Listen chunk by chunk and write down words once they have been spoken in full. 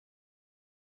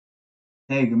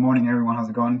Hey, good morning, everyone. How's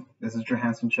it going? This is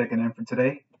Johansson checking in for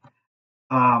today.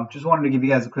 Just wanted to give you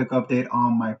guys a quick update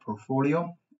on my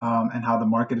portfolio and how the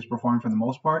market is performing for the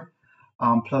most part.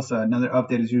 Plus another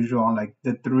update as usual on like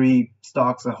the three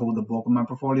stocks that hold the bulk of my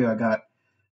portfolio. I got a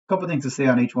couple things to say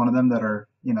on each one of them that are,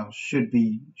 should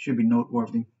be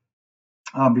noteworthy.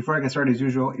 Before I get started, as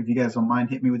usual, if you guys don't mind,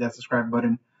 hit me with that subscribe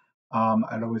button.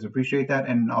 I'd always appreciate that,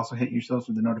 and also hit yourselves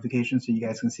with the notifications so you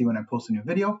guys can see when I post a new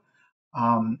video.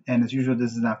 And as usual,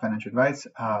 this is not financial advice.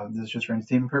 This is just for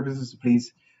entertainment purposes. So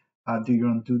please do your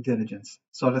own due diligence.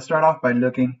 So let's start off by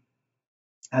looking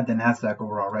at the Nasdaq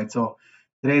overall, right? So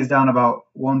today is down about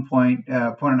point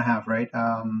and a half, right?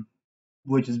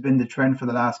 Which has been the trend for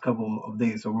the last couple of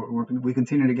days. So we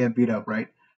continue to get beat up, right?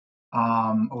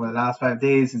 Over the last 5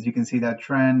 days, as you can see that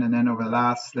trend, and then over the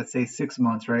last, let's say, 6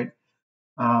 months, right?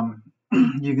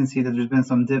 You can see that there's been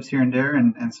some dips here and there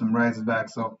and some rises back.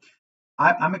 So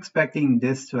I'm expecting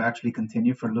this to actually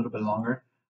continue for a little bit longer.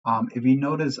 If you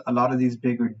notice a lot of these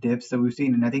bigger dips that we've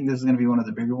seen, and I think this is going to be one of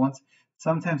the bigger ones,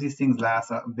 sometimes these things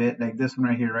last a bit, like this one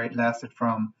right here, right? Lasted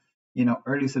from,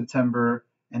 early September,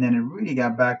 and then it really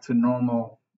got back to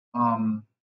normal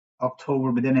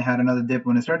October, but then it had another dip.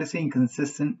 When it started seeing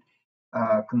consistent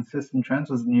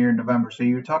trends was near November. So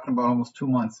you're talking about almost 2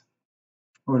 months,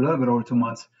 or a little bit over 2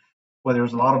 months, where there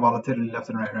was a lot of volatility left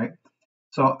and right, right?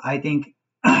 So I think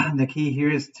the key here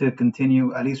is to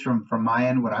continue, at least from my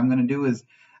end. What I'm going to do is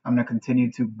I'm going to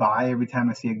continue to buy every time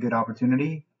I see a good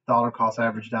opportunity, dollar cost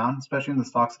average down, especially in the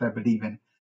stocks that I believe in.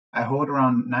 I hold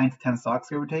around 9 to 10 stocks,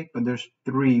 give or take, but there's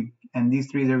three, and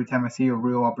these three, every time I see a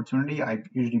real opportunity, I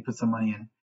usually put some money in.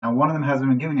 Now, one of them hasn't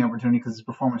been giving the opportunity because it's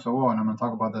performing so well, and I'm going to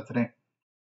talk about that today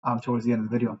towards the end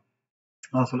of the video.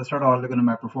 So let's start off looking at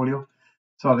my portfolio.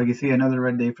 So like you see, another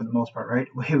red day for the most part, right?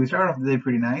 We started off the day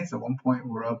pretty nice. At one point,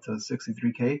 we're up to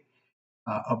 63K,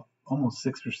 up almost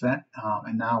 6%,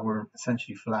 and now we're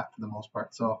essentially flat for the most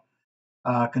part. So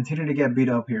continue to get beat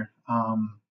up here,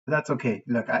 but that's okay.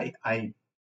 Look, I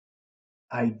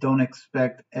don't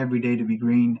expect every day to be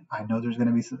green. I know there's going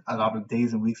to be a lot of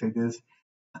days and weeks like this.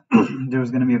 There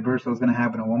was going to be a burst that was going to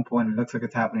happen at one point. It looks like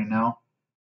it's happening now.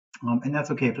 And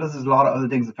that's okay. Plus, there's a lot of other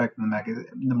things affecting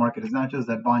the market. It's not just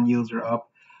that bond yields are up,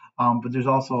 but there's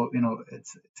also, it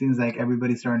seems like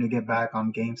everybody's starting to get back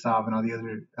on GameStop and all the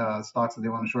other stocks that they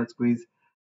want to short squeeze.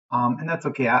 And that's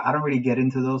okay. I don't really get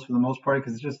into those for the most part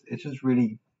because it's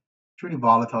really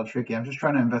volatile, tricky. I'm just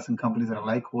trying to invest in companies that I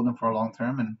like, hold them for a long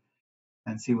term,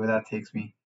 and see where that takes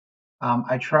me.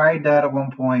 I tried that at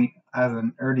one point as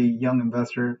an early young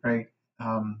investor, right?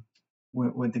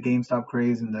 With the GameStop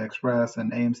craze and the Express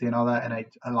and AMC and all that, and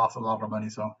I lost a lot of money.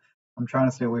 So I'm trying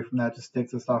to stay away from that. Just stick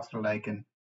to stocks that I like and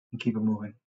keep it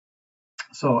moving.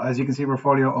 So as you can see,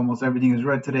 portfolio, almost everything is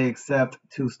red today except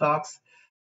two stocks.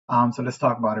 So let's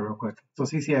talk about it real quick. So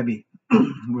CCIV,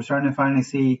 we're starting to finally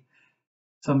see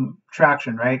some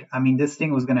traction, right? I mean, this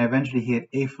thing was going to eventually hit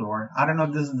a floor. I don't know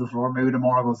if this is the floor. Maybe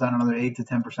tomorrow goes down another 8 to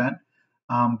 10%.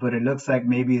 But it looks like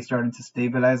maybe it's starting to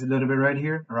stabilize a little bit right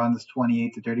here around this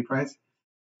 28 to 30 price.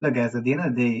 Look, guys, at the end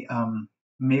of the day,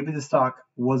 maybe the stock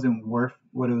wasn't worth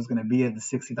what it was going to be at the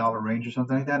 $60 range or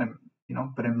something like that. And,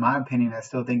 but in my opinion, I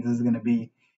still think this is going to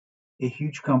be a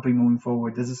huge company moving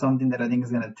forward. This is something that I think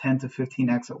is going to 10 to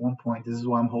 15x at one point. This is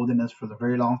why I'm holding this for the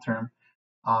very long term.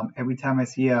 Every time I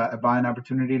see a buying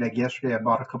opportunity, like yesterday, I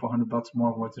bought a couple $100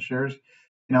 more worth of shares.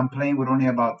 I'm playing with only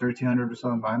about 1,300 or so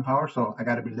in buying power, so I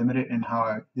got to be limited in how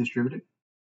I distribute it.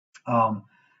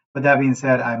 But that being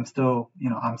said, I'm still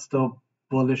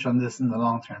bullish on this in the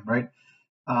long term, right?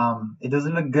 It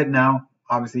doesn't look good now,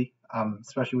 obviously,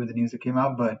 especially with the news that came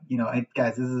out. But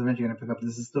guys, this is eventually going to pick up.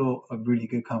 This is still a really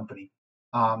good company.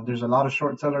 There's a lot of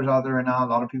short sellers out there right now. A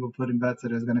lot of people putting bets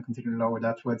that it's going to continue to lower.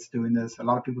 That's why it's doing this. A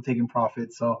lot of people taking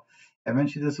profits. So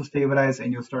eventually this will stabilize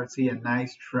and you'll start to see a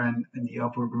nice trend in the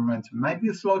upward momentum. It might be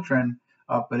a slow trend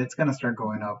up, but it's going to start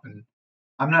going up. And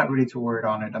I'm not really too worried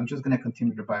on it. I'm just going to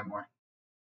continue to buy more.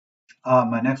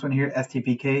 My next one here,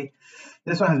 STPK.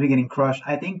 This one has been getting crushed.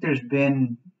 I think there's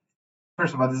been,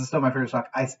 first of all, this is still my favorite stock.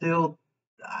 I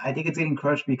think it's getting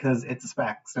crushed because it's a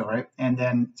SPAC still, right? And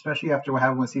then especially after what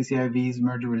happened with CCIV's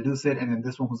merger with Lucid, and then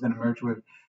this one was going to merge with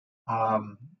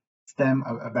STEM,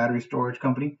 a battery storage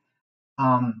company.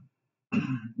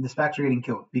 The SPACs are getting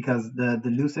killed because the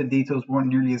Lucid details weren't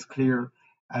nearly as clear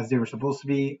as they were supposed to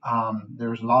be. There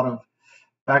was a lot of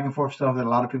back and forth stuff that a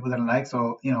lot of people didn't like.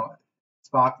 So,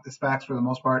 the SPACs for the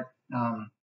most part,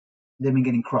 they've been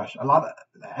getting crushed.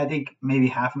 I think maybe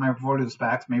half of my portfolio is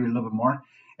SPACs, maybe a little bit more,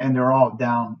 and they're all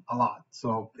down a lot.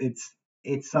 So it's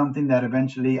something that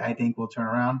eventually I think will turn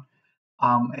around.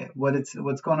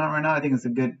 What's going on right now, I think it's a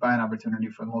good buying opportunity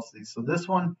for most of these. So this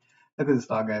one, Look at the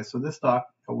stock, guys. So this stock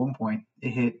at one point it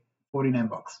hit 49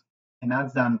 bucks, and now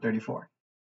it's down to 34.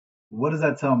 What does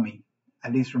that tell me?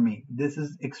 At least for me, this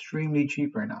is extremely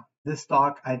cheap right now. This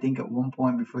stock, I think, at one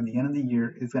point before the end of the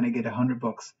year is gonna get 100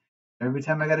 bucks. Every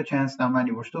time I get a chance, now mind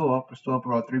you, we're still up. We're still up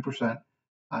about 3%.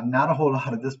 Not a whole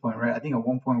lot at this point, right? I think at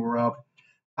one point we're up,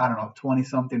 I don't know, 20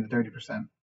 something to 30%.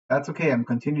 That's okay. I'm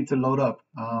continuing to load up.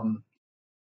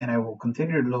 And I will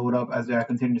continue to load up as I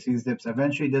continue to see these dips.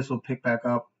 Eventually, this will pick back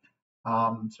up,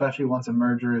 especially once a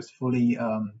merger is fully,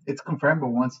 it's confirmed, but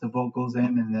once the vote goes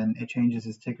in and then it changes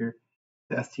its ticker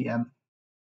to STM.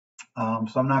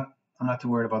 So I'm not too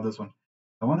worried about this one.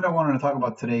 The one that I wanted to talk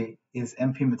about today is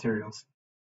MP Materials.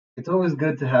 It's always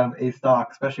good to have a stock,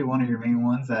 especially one of your main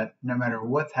ones, that no matter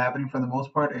what's happening for the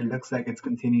most part, it looks like it's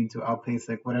continuing to outpace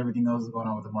like what everything else is going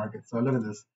on with the market. So look at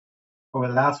this. Over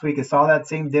the last week, it saw that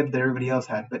same dip that everybody else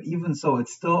had, but even so,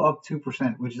 it's still up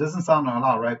 2%, which doesn't sound a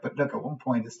lot, right? But look, at one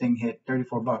point, this thing hit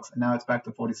 34 bucks, and now it's back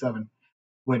to 47.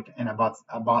 And I bought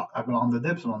on the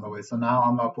dips along the way, so now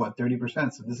I'm up what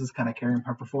 30%. So this is kind of carrying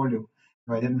my portfolio.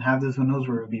 If I didn't have this, who knows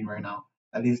where it would be right now?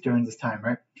 At least during this time,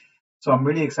 right? So I'm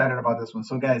really excited about this one.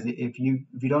 So guys, if you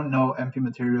don't know MP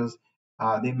Materials,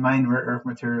 they mine rare earth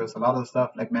materials, a lot of the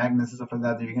stuff like magnets and stuff like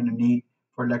that you're going to need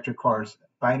for electric cars.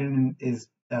 Biden is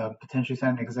potentially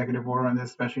signing an executive order on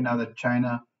this, especially now that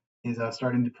China is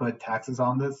starting to put taxes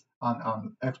on this,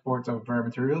 on exports of rare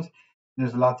materials. And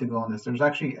there's a lot to go on this. There's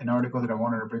actually an article that I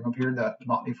wanted to bring up here that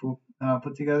Motley Fool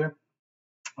put together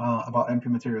about MP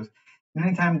Materials. And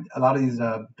anytime a lot of these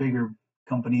bigger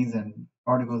companies and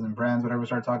articles and brands, whatever,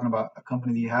 start talking about a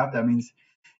company that you have, that means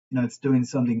it's doing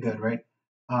something good, right?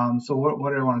 So what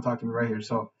do I want to talk to you right here?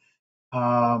 So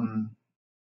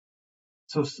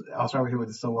so I'll start here with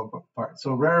the silver part.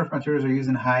 So rare earth materials are used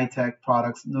in high-tech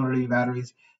products, notably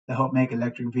batteries, that help make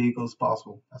electric vehicles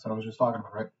possible. That's what I was just talking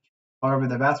about, right? However,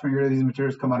 the vast majority of these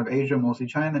materials come out of Asia, mostly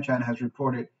China. China has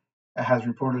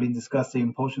reportedly discussed the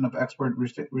imposition of export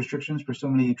restrictions,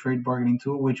 presumably a trade bargaining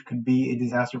tool, which could be a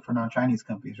disaster for non-Chinese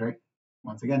companies, right?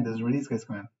 Once again, this is where these guys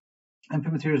come in.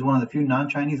 MP Materials is one of the few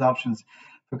non-Chinese options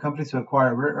for companies to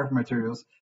acquire rare earth materials.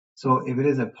 So if it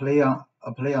is a play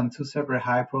on two separate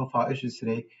high-profile issues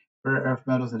today, rare earth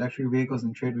metals, electric vehicles,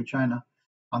 and trade with China.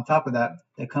 On top of that,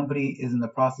 the company is in the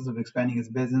process of expanding its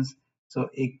business so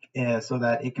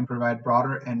that it can provide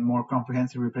broader and more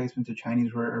comprehensive replacement to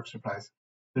Chinese rare earth supplies.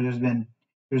 So there's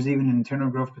even an internal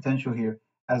growth potential here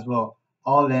as well.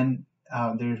 All in,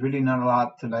 there's really not a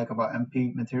lot to like about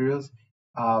MP Materials.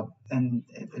 And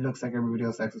it looks like everybody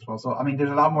else likes as well. So I mean, there's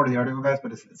a lot more to the article, guys,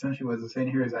 but essentially what it's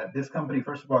saying here is that this company,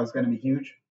 first of all, is going to be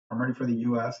huge, primarily for the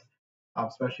U.S.,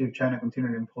 especially if China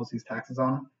continues to impose these taxes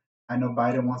on them. I know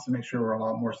Biden wants to make sure we're a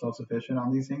lot more self-sufficient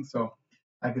on these things, so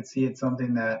I could see it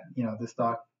something that this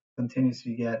stock continues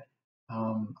to get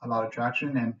a lot of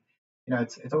traction, and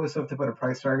it's always tough to put a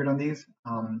price target on these.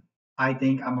 I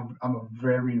think I'm a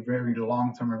very, very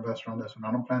long-term investor on this one.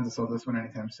 I don't plan to sell this one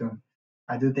anytime soon.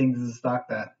 I do think this is a stock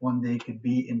that one day could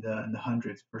be in the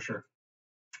hundreds for sure.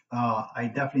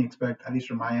 I definitely expect, at least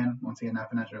from my end, once again, not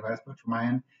financial advice, but from my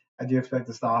end, I do expect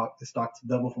the stock to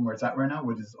double from where it's at right now,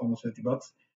 which is almost 50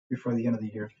 bucks before the end of the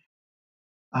year.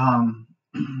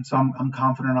 So I'm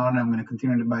confident on it. I'm going to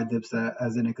continue to buy dips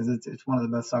as in it because it's one of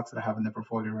the best stocks that I have in the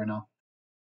portfolio right now.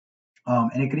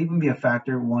 And it could even be a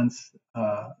factor once.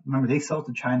 Remember, they sell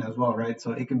to China as well, right?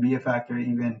 So it can be a factor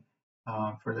even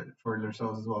for their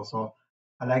sales as well. So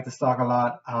I like the stock a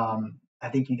lot. I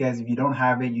think you guys, if you don't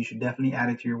have it, you should definitely add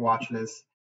it to your watch list.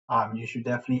 You should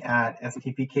definitely add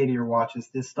STPK to your watch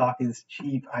list. This stock is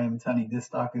cheap. I am telling you, this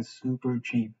stock is super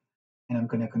cheap. And I'm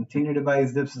going to continue to buy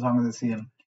these dips as long as I see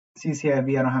them.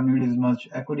 CCIV, I don't have nearly as much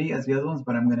equity as the other ones,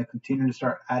 but I'm going to continue to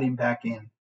start adding back in.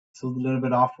 So a little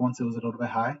bit off once it was a little bit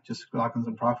high, just lock in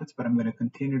some profits, but I'm going to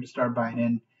continue to start buying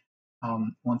in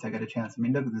once I get a chance. I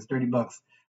mean, look at this, 30 bucks.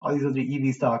 All these other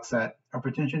EV stocks that are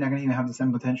potentially not going to even have the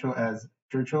same potential as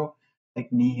Churchill,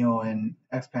 like NEO and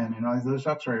Xpan and all these other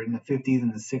stocks are in the 50s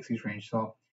and the 60s range.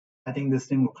 So I think this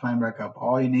thing will climb back up.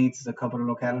 All it needs is a couple of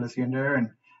little catalysts here and there,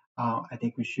 and I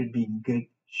think we should be in good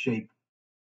shape.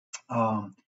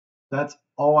 That's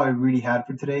all I really had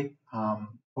for today.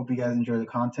 Hope you guys enjoy the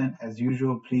content. As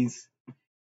usual, please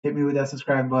hit me with that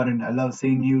subscribe button. I love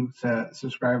seeing you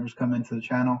subscribers come into the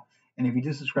channel. And if you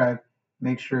do subscribe,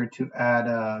 make sure to add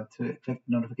to click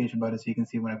the notification button so you can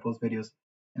see when I post videos.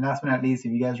 And last but not least,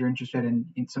 if you guys are interested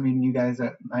in some of you guys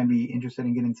that might be interested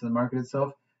in getting into the market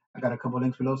itself, I got a couple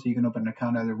links below so you can open an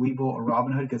account either WeBull or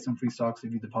Robinhood, get some free stocks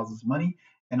if you deposit some money,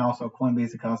 and also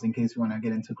Coinbase accounts in case you want to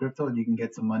get into crypto. You can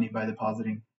get some money by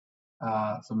depositing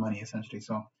some money essentially.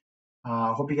 So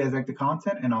Hope you guys like the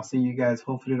content, and I'll see you guys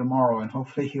hopefully tomorrow, and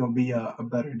hopefully it'll be a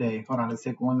better day. Hold on, let's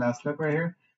take one last look right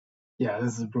here. Yeah,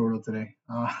 this is brutal today.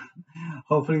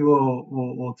 Hopefully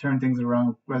we'll turn things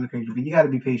around rather quickly, but you got to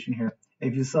be patient here.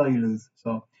 If you sell, you lose.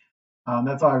 So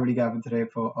that's all I really got for today.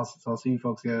 So I'll see you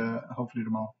folks hopefully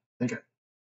tomorrow. Take care.